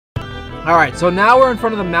Alright, so now we're in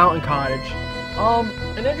front of the mountain cottage.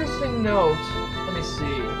 An interesting note, let me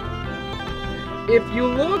see. If you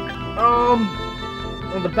look,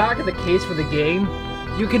 on the back of the case for the game,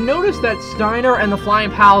 you can notice that Steiner and the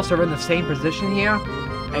Flying Palace are in the same position here.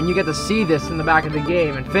 And you get to see this in the back of the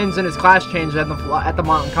game, and Finn's in his class change at the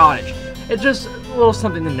mountain cottage. It's just a little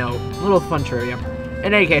something to note, a little fun trivia.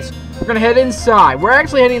 In any case, we're gonna head inside. We're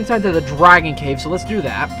actually heading inside to the Dragon Cave, so let's do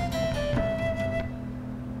that.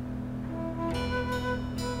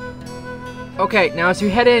 Okay, now as you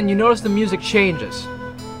head in, you notice the music changes.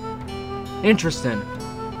 Interesting.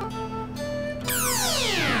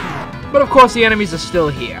 But of course, the enemies are still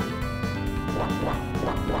here.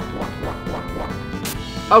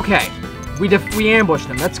 Okay, we ambushed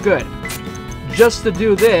them. That's good. Just to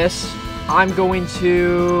do this, I'm going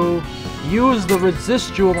to use the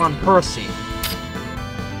resist jewel on Percy.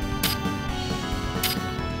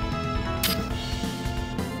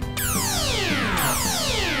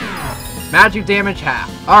 Magic damage half.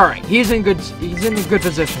 All right, he's in good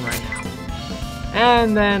position right now.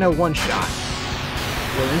 And then a one shot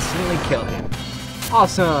will instantly kill him.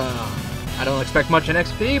 Awesome. I don't expect much in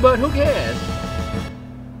XP, but who cares?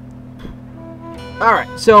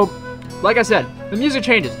 Alright, so, like I said, the music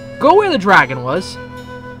changes. Go where the dragon was.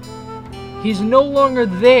 He's no longer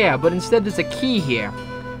there, but instead there's a key here.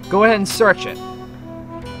 Go ahead and search it.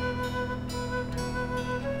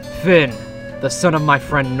 Finn, the son of my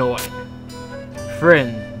friend Norton.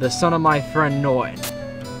 Finn, the son of my friend Norton.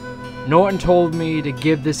 Norton told me to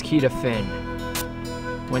give this key to Finn.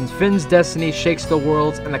 When Finn's destiny shakes the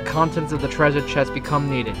worlds and the contents of the treasure chest become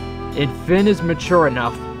needed, if Finn is mature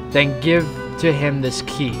enough, then give to him this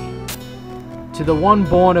key. To the one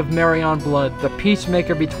born of Marion blood, the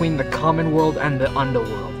peacemaker between the common world and the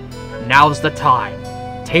underworld. Now's the time.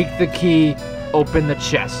 Take the key, open the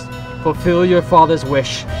chest, fulfill your father's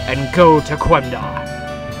wish, and go to Quamdar.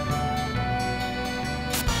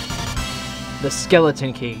 The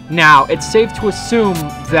skeleton key. Now, it's safe to assume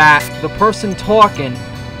that the person talking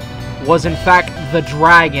was in fact the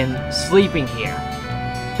dragon sleeping here.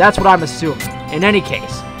 That's what I'm assuming. In any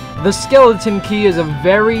case, the skeleton key is a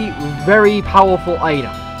very, very powerful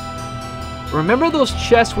item. Remember those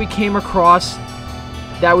chests we came across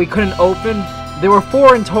that we couldn't open? There were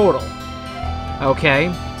 4 in total.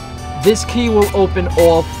 Okay? This key will open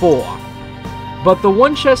all 4. But the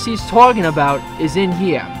one chest he's talking about is in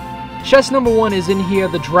here. Chest number 1 is in here,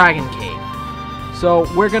 the Dragon Cave. So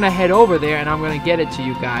we're going to head over there and I'm going to get it to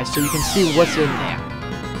you guys so you can see what's in there.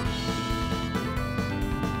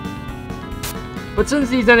 But since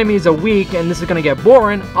these enemies are weak and this is going to get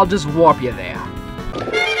boring, I'll just warp you there.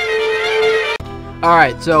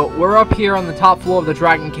 Alright, so we're up here on the top floor of the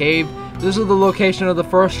Dragon Cave. This is the location of the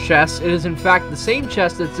first chest. It is in fact the same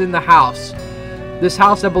chest that's in the house. This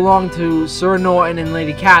house that belonged to Sir Norton and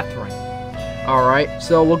Lady Catherine. Alright,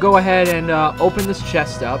 so we'll go ahead and open this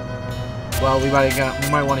chest up. Well, we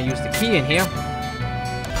might want to use the key in here.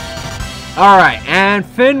 Alright, and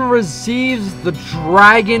Finn receives the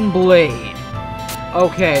Dragon Blade.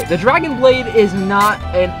 Okay, the Dragon Blade is not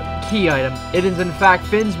a key item. It is in fact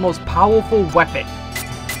Finn's most powerful weapon.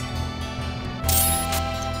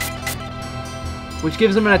 Which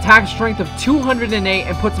gives him an attack strength of 208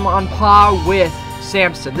 and puts him on par with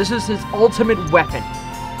Samson. This is his ultimate weapon.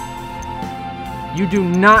 You do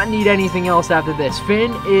not need anything else after this.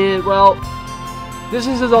 Finn is, well, this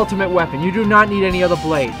is his ultimate weapon. You do not need any other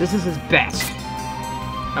blade. This is his best.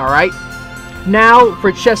 Alright? Now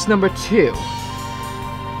for chest number 2.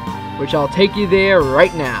 Which I'll take you there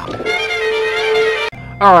right now.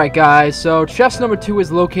 Alright guys, so chest number 2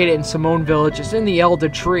 is located in Simone Village. It's in the Elder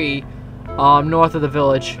Tree, north of the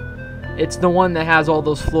village. It's the one that has all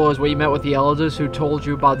those floors where you met with the elders who told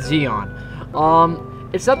you about Xeon.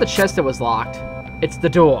 It's not the chest that was locked. It's the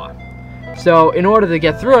door. So in order to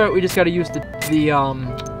get through it, we just got to use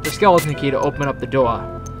the skeleton key to open up the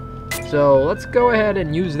door. So let's go ahead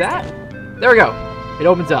and use that. There we go. It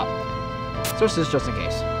opens up. So this is just in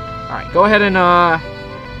case. Alright, go ahead and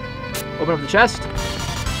open up the chest.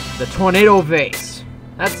 The Tornado Vase.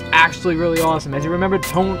 That's actually really awesome. As you remember,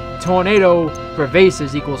 Tornado for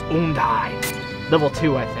vases equals Undai. Level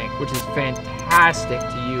 2, I think, which is fantastic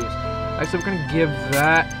to use. Actually, we're going to give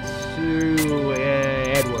that to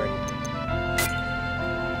Edward.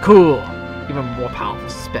 Cool. Even more powerful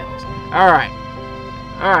spells. Alright.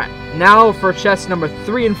 Alright. Now for chests number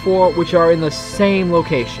 3 and 4, which are in the same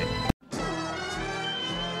location.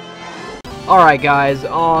 Alright guys,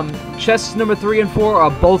 chests number 3 and 4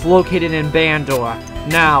 are both located in Bandor.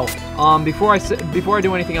 Now, before I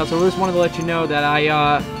do anything else, I just wanted to let you know that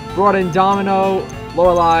I brought in Domino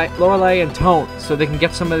Lorelei, and Tone, so they can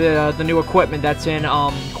get some of the new equipment that's in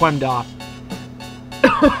Quamdar.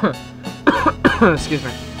 Excuse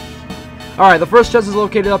me. All right, the first chest is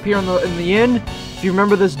located up here in the inn. If you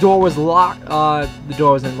remember, this door was locked. The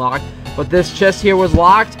door wasn't locked, but this chest here was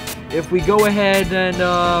locked. If we go ahead and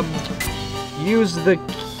use the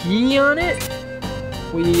key on it,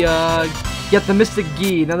 we get the Mystic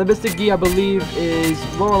Gi. Now, the Mystic Gi, I believe, is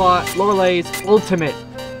Lorelei's ultimate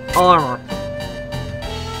armor.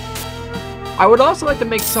 I would also like to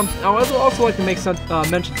make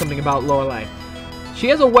mention something about Lorelei. She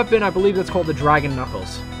has a weapon, I believe, that's called the Dragon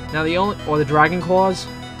Knuckles. Now, or the Dragon Claws.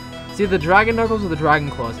 It's either the Dragon Knuckles or the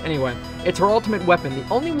Dragon Claws. Anyway, it's her ultimate weapon. The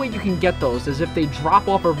only way you can get those is if they drop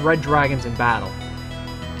off of red dragons in battle.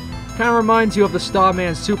 Kind of reminds you of the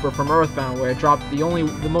Starman Super from Earthbound, where it dropped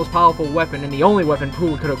the most powerful weapon and the only weapon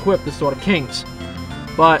Pooh could equip, the Sword of Kings.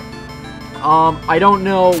 But I don't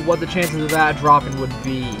know what the chances of that dropping would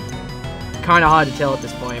be. Kind of hard to tell at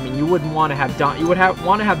this point. I mean, you wouldn't want to have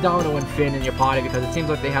want to have Domino and Finn in your party because it seems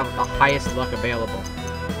like they have the highest luck available.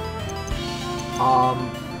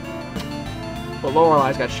 But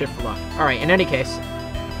Lorelei's got shit for luck. All right. In any case,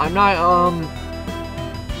 I'm not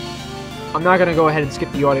gonna go ahead and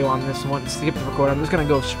skip the audio on this one. Skip the record. I'm just gonna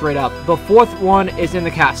go straight up. The fourth one is in the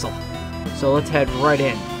castle, so let's head right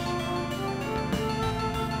in.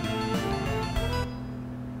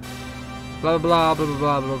 Blah blah blah blah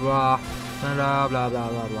blah blah blah. Blah, blah, blah, blah,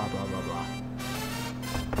 blah, blah, blah, blah.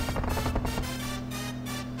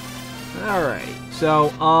 Alrighty. So,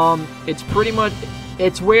 it's pretty much,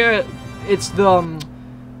 it's in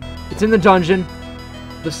the dungeon.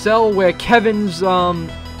 The cell where Kevin's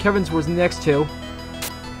was next to.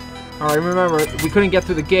 Alright, remember, we couldn't get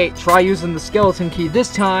through the gate. Try using the skeleton key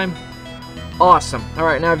this time. Awesome.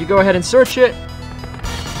 Alright, now if you go ahead and search it,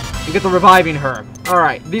 you get the reviving herb.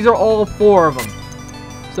 Alright, these are all 4 of them.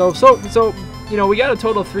 So, you know, we got a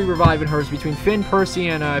total of 3 reviving herbs between Finn, Percy,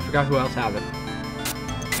 and I forgot who else have it.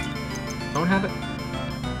 Don't have it?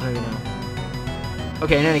 I don't even know.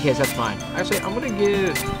 Okay, in any case, that's fine. Actually, I'm gonna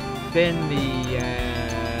give Finn the,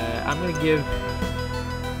 I'm gonna give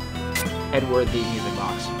Edward the music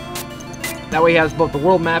box. That way he has both the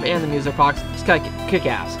world map and the music box. It's kind of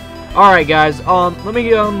kick-ass. Alright, guys, let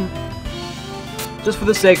me, just for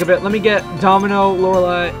the sake of it, let me get Domino,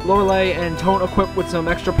 Lorelei, and Tone equipped with some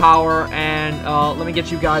extra power, and let me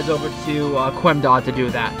get you guys over to Quamdar to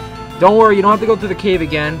do that. Don't worry, you don't have to go through the cave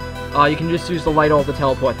again. You can just use the light orb to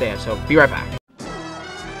teleport there, so be right back.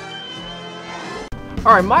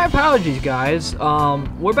 Alright, my apologies, guys.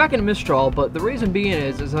 We're back in Mistral, but the reason being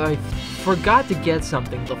is I forgot to get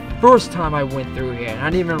something the first time I went through here, and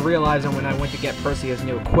I didn't even realize it when I went to get Percy's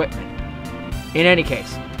new equipment. In any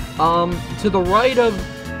case, to the right of,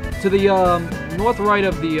 to the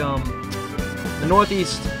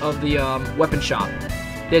northeast of the weapon shop,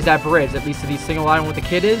 there's that bridge that leads to the single island where the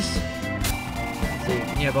kid is. Let's see,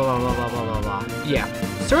 yeah, blah blah blah blah blah blah blah. Yeah,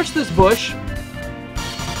 search this bush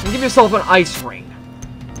and give yourself an ice ring.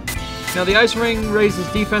 Now the ice ring raises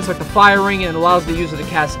defense like the fire ring and allows the user to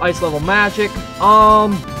cast ice level magic.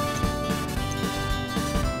 I'm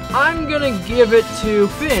gonna give it to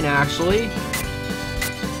Finn, actually.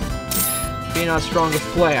 Being our strongest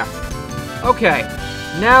player. Okay,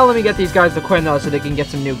 now let me get these guys to Quamdar so they can get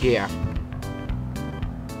some new gear.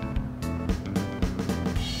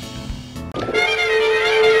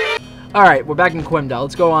 Alright, we're back in Quamdar.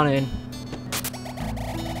 Let's go on in.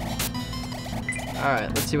 Alright,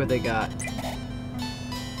 let's see what they got.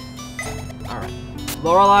 Alright.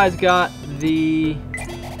 Lorelei's got the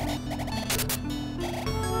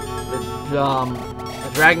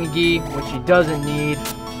Dragon Gi, which she doesn't need.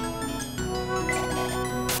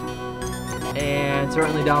 And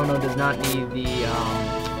certainly Domino does not need the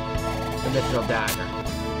Mithril Dagger.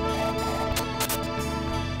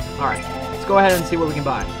 Alright, let's go ahead and see what we can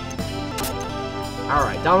buy.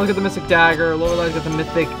 Alright, Domino's got the Mystic Dagger, Lorelei's got the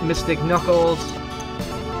Mystic Knuckles.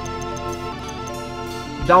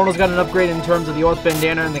 Domino's got an upgrade in terms of the Orth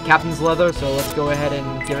Bandana and the Captain's Leather, so let's go ahead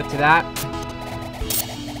and give it to that.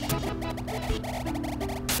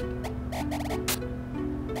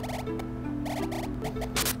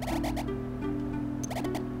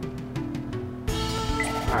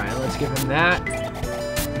 Alright, let's give him that.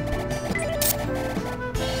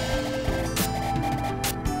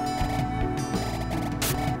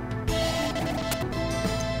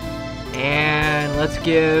 And let's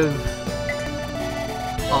give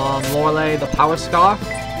Lorelei the Power Scarf.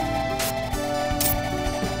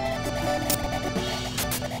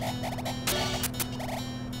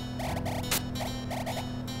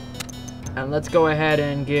 And let's go ahead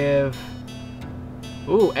and give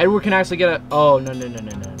Ooh, Edward can actually get a... Oh, no, never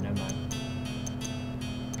mind.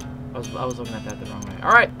 I was looking at that the wrong way.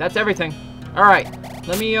 Alright, that's everything. Alright,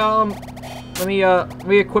 let me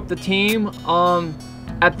re-equip the team.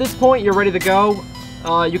 At this point, you're ready to go.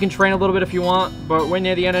 You can train a little bit if you want, but we're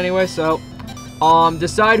near the end anyway, so...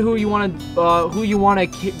 decide who you want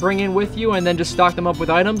to bring in with you, and then just stock them up with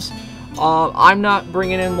items. I'm not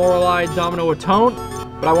bringing in Lorelei, Domino, or Tone,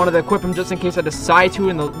 but I wanted to equip them just in case I decide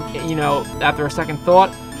to, after a second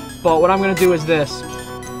thought. But what I'm going to do is this: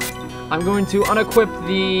 I'm going to unequip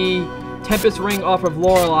the Tempest Ring off of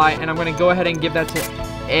Lorelei, and I'm going to go ahead and give that to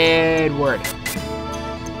Edward.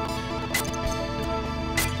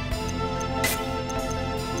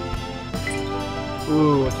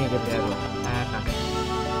 Ooh, I can't give it to Edward.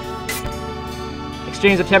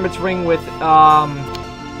 Exchange the Tempest Ring with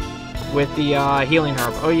the healing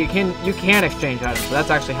herb. Oh, you can exchange items, so that's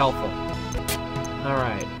actually helpful. All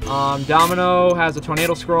right. Domino has a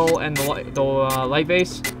tornado scroll and the light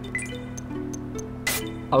vase.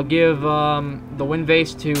 I'll give the wind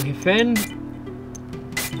vase to Finn,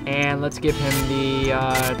 and let's give him the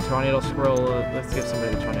tornado scroll. Let's give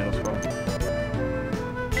somebody the tornado scroll.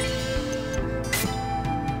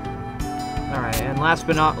 Alright, and last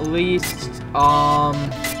but not least, the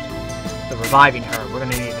reviving herb. We're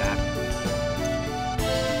gonna need that.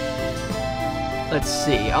 Let's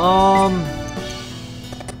see,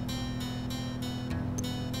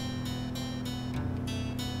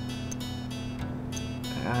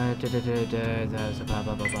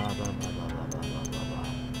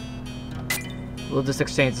 we'll just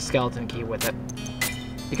exchange the skeleton key with it,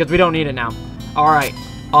 because we don't need it now. Alright,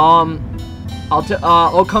 I'll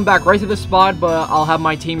come back right to the spot, but I'll have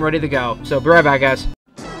my team ready to go. So, be right back, guys.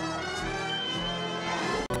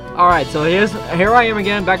 Alright, so here I am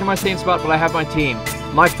again, back in my same spot, but I have my team.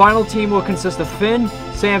 My final team will consist of Finn,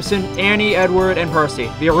 Samson, Annie, Edward, and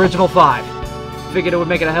Percy. The original 5. Figured it would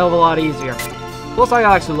make it a hell of a lot easier. Plus, I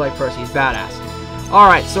actually like Percy. He's badass.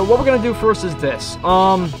 Alright, so what we're going to do first is this.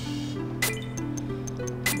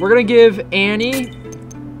 We're going to give Annie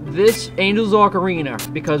this Angel's Ocarina,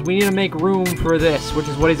 because we need to make room for this, which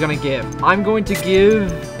is what he's going to give. I'm going to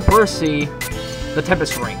give Percy the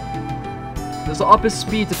Tempest Ring. This will up his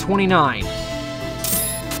speed to 29.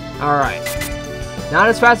 Alright. Not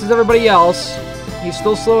as fast as everybody else. He's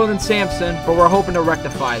still slower than Samson, but we're hoping to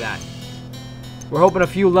rectify that. We're hoping a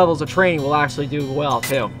few levels of training will actually do well,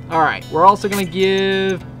 too. Alright, we're also going to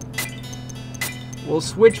give... We'll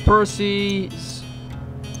switch Percy's...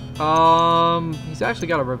 He's actually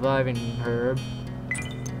got a reviving herb.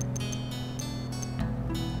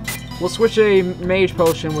 We'll switch a mage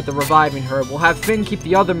potion with the reviving herb. We'll have Finn keep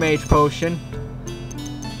the other mage potion.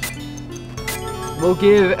 We'll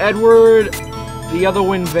give Edward the other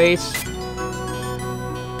wind vase.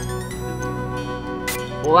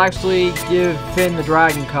 We'll actually give Finn the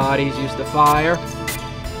dragon card. He's used to fire.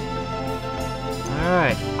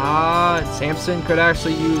 Alright. Samson could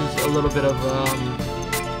actually use a little bit of,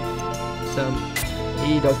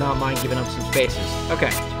 he does not mind giving up some spaces.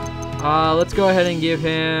 Okay. Let's go ahead and give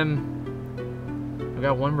him... I've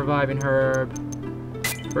got 1 reviving herb.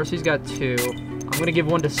 Percy's got 2. I'm going to give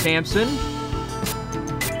 1 to Samson.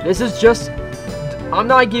 This is just... I'm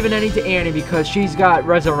not giving any to Annie because she's got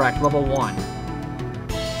Resurrect, level 1. Alright,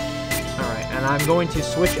 and I'm going to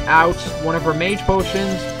switch out one of her mage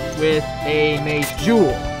potions with a mage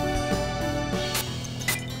jewel.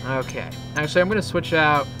 Okay. Actually, I'm going to switch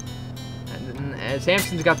out...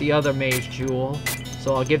 Samson's got the other mage jewel,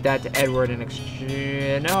 so I'll give that to Edward in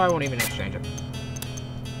exchange. No, I won't even exchange it.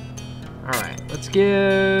 Alright, let's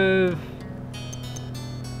give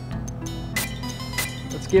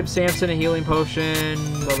Samson a healing potion.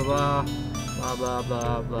 Blah blah blah blah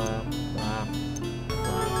blah blah blah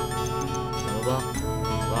blah blah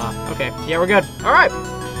blah. Okay, yeah, we're good. Alright.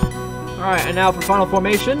 Alright, and now for final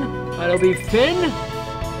formation, it'll be Finn.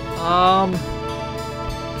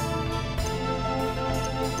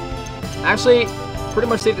 Actually, pretty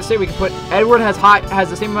much safe to say we can put Edward has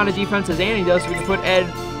the same amount of defense as Annie does, so we can put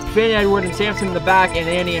Finn, Edward, and Samson in the back, and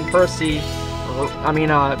Annie and Percy.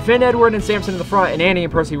 Finn, Edward, and Samson in the front, and Annie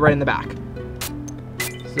and Percy right in the back.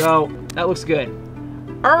 So that looks good.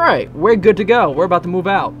 All right, we're good to go. We're about to move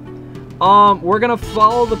out. We're gonna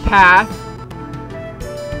follow the path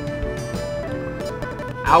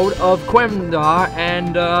out of Quamdar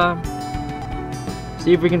and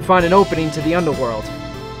see if we can find an opening to the underworld.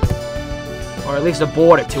 Or at least a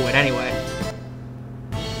border to it, anyway.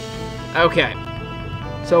 Okay.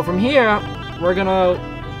 So from here, we're gonna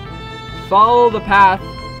follow the path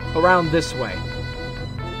around this way.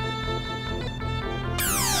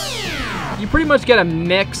 you pretty much get a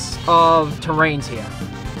mix of terrains here.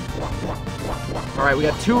 Alright, we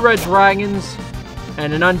got 2 red dragons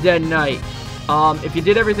and an undead knight. If you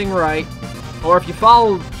did everything right, or if you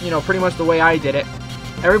followed, you know, pretty much the way I did it,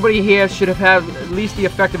 everybody here should have had at least the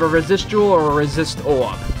effect of a resist jewel or a resist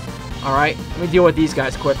orb. Alright, let me deal with these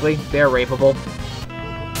guys quickly. They're rapeable.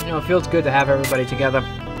 You know, it feels good to have everybody together.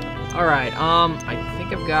 Alright, I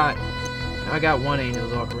think I got one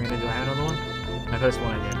Angel's Ocarina. Do I have another one? I could have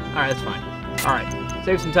sworn I did. Alright, that's fine. Alright,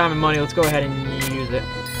 save some time and money. Let's go ahead and use it.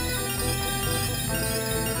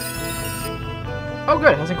 Oh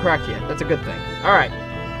good, it hasn't cracked yet. That's a good thing. Alright.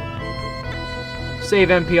 Save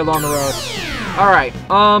MP along the road. Alright,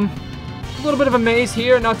 a little bit of a maze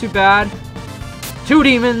here, not too bad. 2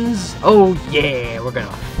 demons. Oh yeah, we're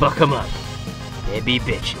gonna fuck them up. They be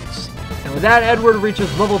bitches. And with that, Edward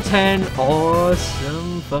reaches level 10.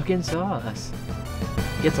 Awesome fucking sauce.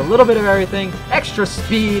 Gets a little bit of everything. Extra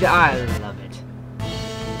speed. I love it.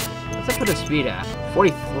 What's I put his speed at?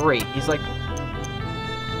 43. He's like...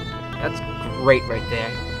 That's great right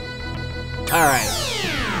there. Alright.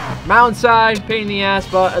 Mountainside, pain in the ass,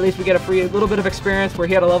 but at least we get a little bit of experience. We're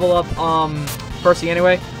here to level up Percy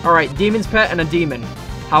anyway. Alright, Demon's Pet and a Demon.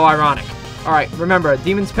 How ironic. Alright, remember,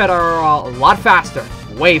 Demon's Pet are a lot faster.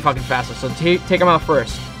 Way fucking faster, so take them out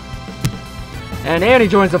first. And Annie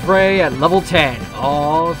joins the fray at level 10.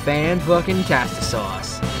 Oh, fan-fucking-tastic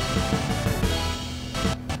sauce.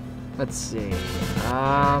 Let's see.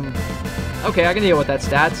 Okay, I can deal with that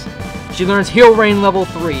stats. She learns Heal Rain level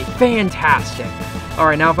 3. Fantastic.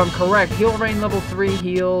 Alright, now if I'm correct, Heal Rain level 3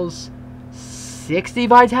 heals 60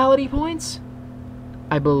 vitality points?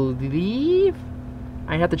 I believe?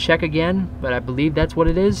 I have to check again, but I believe that's what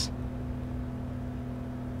it is.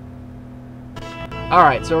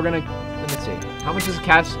 Alright, so we're gonna... Let me see. How much does it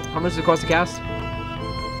cast? How much does it cost to cast?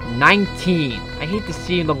 19. I hate to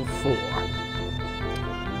see level 4.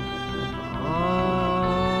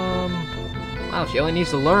 Wow, she only needs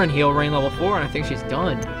to learn Heal Rain level 4, and I think she's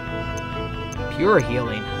done. Pure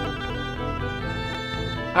healing.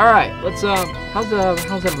 Alright, let's, how's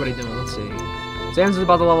everybody doing? Let's see. Sam's is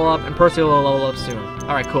about to level up, and Percy will level up soon.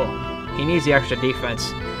 Alright, cool. He needs the extra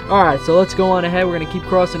defense. Alright, so let's go on ahead. We're gonna keep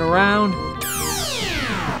crossing around.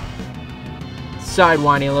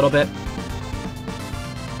 Sidewinding a little bit.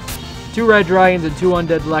 2 red dragons and 2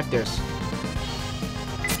 undead lectors.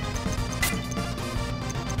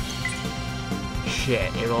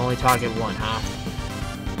 Shit, it'll only target 1, huh?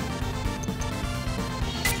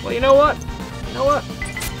 Well, you know what? You know what?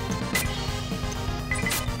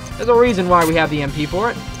 There's a reason why we have the MP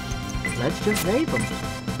for it. Let's just rape them.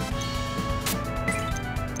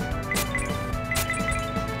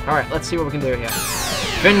 Alright, let's see what we can do here.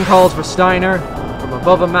 Finn calls for Steiner. From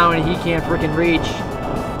above a mountain he can't freaking reach.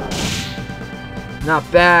 Not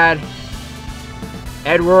bad.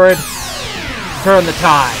 Edward, turn the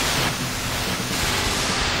tide.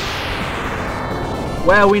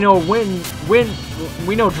 Well, we know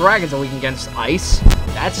we know dragons are weak against ice.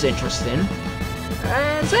 That's interesting.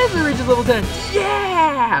 And Sansa reaches level 10.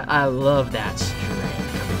 Yeah! I love that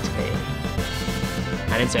strength of its tail.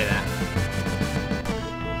 I didn't say that.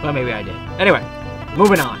 Well, maybe I did. Anyway,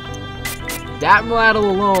 moving on. That battle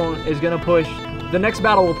alone is gonna push... The next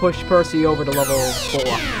battle will push Percy over to level 4.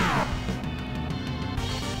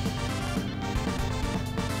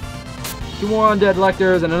 Two more undead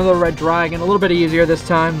lectors and another red dragon. A little bit easier this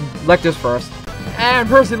time. Lectors first. And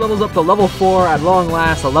Percy levels up to level 4 at long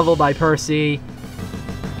last. A level by Percy.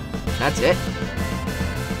 That's it.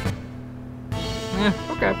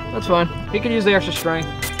 Okay. That's fine. He can use the extra strength.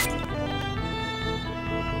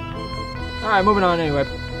 Alright, moving on anyway.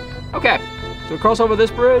 Okay. So we cross over this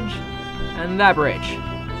bridge and that bridge.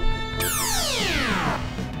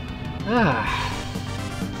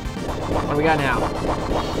 What do we got now?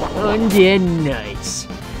 Undead Knights.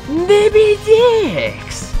 Baby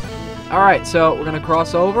dicks! Alright, so we're gonna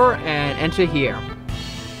cross over and enter here.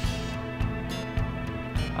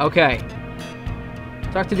 Okay.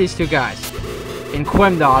 Talk to these two guys. In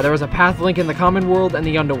Quamdar, there is a path linking the common world and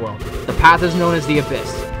the underworld. The path is known as the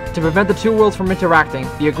Abyss. To prevent the two worlds from interacting,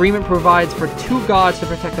 the agreement provides for 2 gods to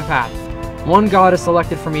protect the path. 1 god is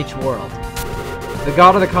selected from each world. The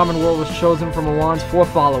god of the common world was chosen from Milan's 4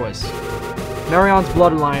 followers. Marion's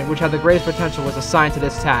bloodline, which had the greatest potential, was assigned to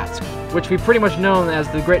this task, which we pretty much know as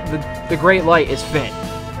the Great Light is Finn.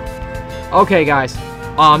 Okay, guys.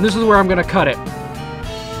 This is where I'm gonna cut it.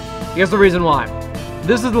 Here's the reason why.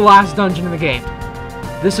 This is the last dungeon in the game.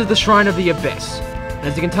 This is the Shrine of the Abyss. And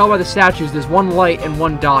as you can tell by the statues, there's 1 light and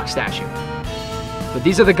 1 dark statue. But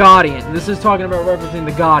these are the Guardians. This is talking about referencing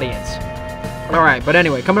the Guardians. Alright, but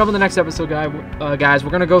anyway, coming up in the next episode, guys, we're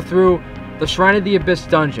going to go through the Shrine of the Abyss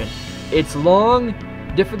dungeon. It's long,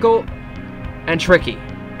 difficult, and tricky.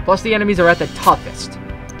 Plus, the enemies are at the toughest.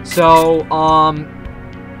 So,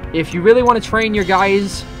 if you really want to train your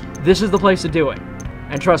guys, this is the place to do it.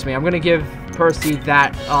 And trust me, I'm going to give Percy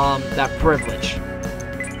that, that privilege.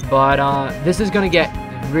 But, this is going to get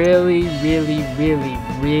really, really, really,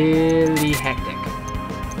 really hectic.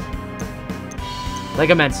 Like,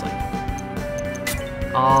 immensely.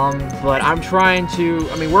 But I'm trying to...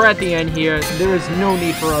 I mean, we're at the end here. There is no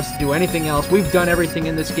need for us to do anything else. We've done everything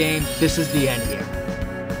in this game. This is the end here.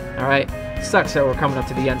 Alright? Sucks that we're coming up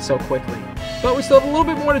to the end so quickly. But we still have a little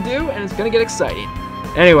bit more to do, and it's going to get exciting.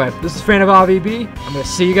 Anyway, this is Fan of RVB. I'm going to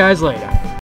see you guys later.